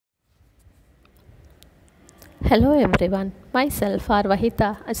Hello everyone, myself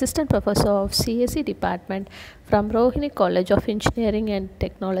Arvahita, Assistant Professor of CSE Department from Rohini College of Engineering and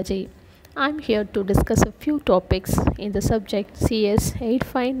Technology. I'm here to discuss a few topics in the subject CS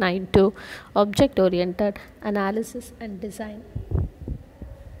 8592 Object Oriented Analysis and Design.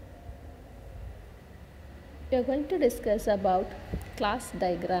 We are going to discuss about class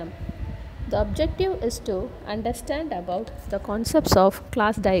diagram. The objective is to understand about the concepts of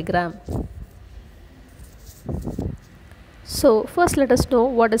class diagram. So first let us know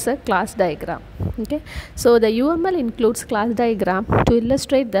what is a class diagram. Okay, so the UML includes class diagram to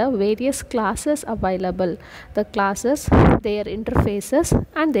illustrate the various classes available, the classes, their interfaces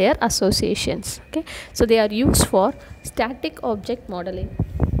and their associations. Okay, so they are used for static object modeling.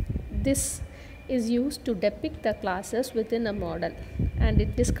 This is used to depict the classes within a model and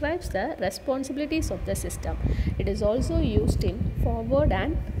it describes the responsibilities of the system. It is also used in forward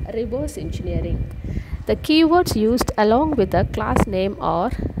and reverse engineering. The keywords used along with the class name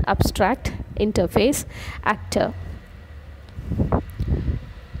are abstract, interface, actor.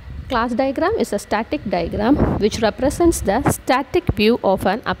 Class diagram is a static diagram which represents the static view of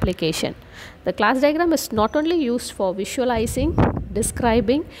an application. The class diagram is not only used for visualizing,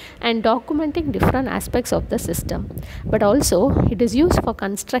 describing and documenting different aspects of the system, but also it is used for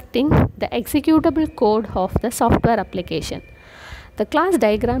constructing the executable code of the software application. The class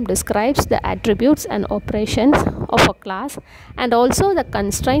diagram describes the attributes and operations of a class and also the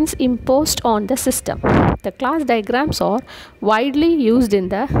constraints imposed on the system. The class diagrams are widely used in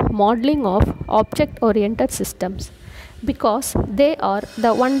the modeling of object-oriented systems because they are the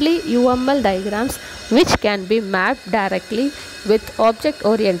only UML diagrams which can be mapped directly with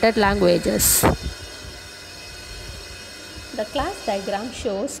object-oriented languages. The class diagram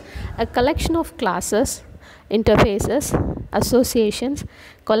shows a collection of classes, interfaces, associations,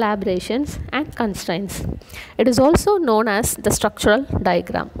 collaborations and constraints. It is also known as the structural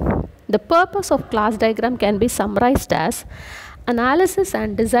diagram. The purpose of class diagram can be summarized as analysis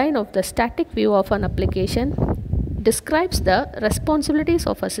and design of the static view of an application, describes the responsibilities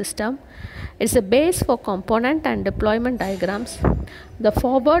of a system, it's a base for component and deployment diagrams, the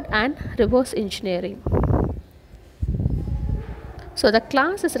forward and reverse engineering. So the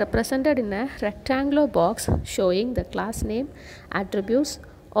class is represented in a rectangular box showing the class name, attributes,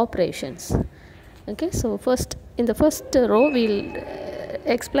 operations. Okay, so first in the first row we'll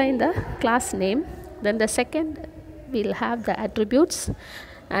explain the class name, then the second we'll have the attributes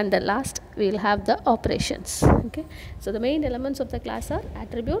and the last we'll have the operations. Okay, so the main elements of the class are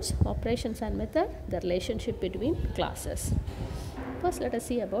attributes, operations and method, the relationship between classes. First let us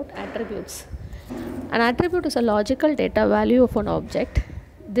see about attributes. An attribute is a logical data value of an object.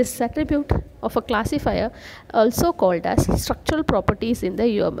 This attribute of a classifier also called as structural properties in the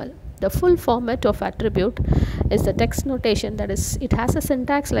UML. The full format of attribute is the text notation, that is it has a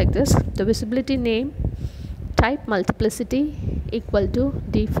syntax like this: the visibility name, type multiplicity equal to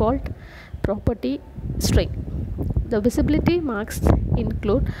default property string. The visibility marks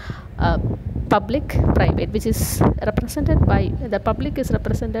include public, private, which is represented by the public is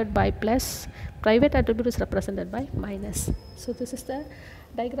represented by plus, private attribute is represented by minus. So this is the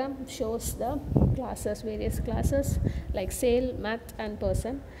diagram, shows the classes, various classes like sale, math and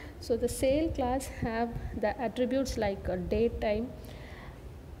person. So the sale class have the attributes like date, time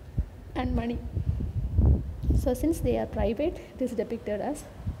and money. So since they are private, it is depicted as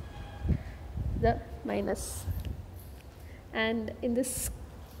the minus. And in this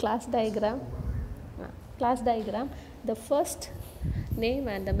class diagram, the first name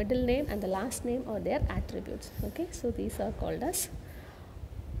and the middle name and the last name are their attributes. Okay, so these are called as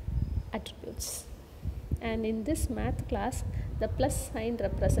attributes. And in this math class, the plus sign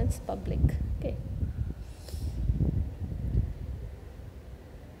represents public. Okay.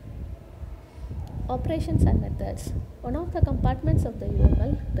 Operations and methods. One of the compartments of the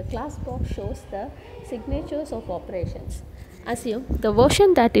UML, the class box, shows the signatures of operations. Assume the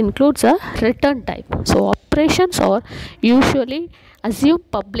version that includes a return type. So operations are usually assume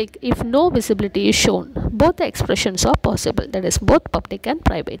public if no visibility is shown. Both the expressions are possible, that is both public and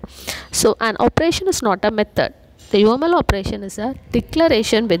private. So an operation is not a method. The UML operation is a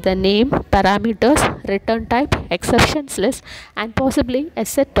declaration with the name, parameters, return type, exceptions list and possibly a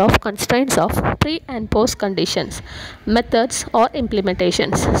set of constraints of pre and post conditions, methods or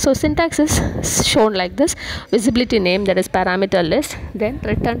implementations. So syntax is shown like this: visibility name, that is parameter list, then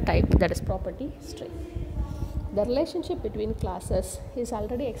return type, that is property string. The relationship between classes is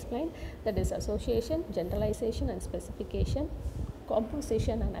already explained, that is association, generalization and specification,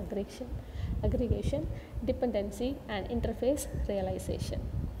 composition and aggregation, dependency and interface realization.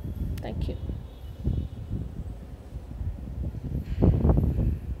 Thank you.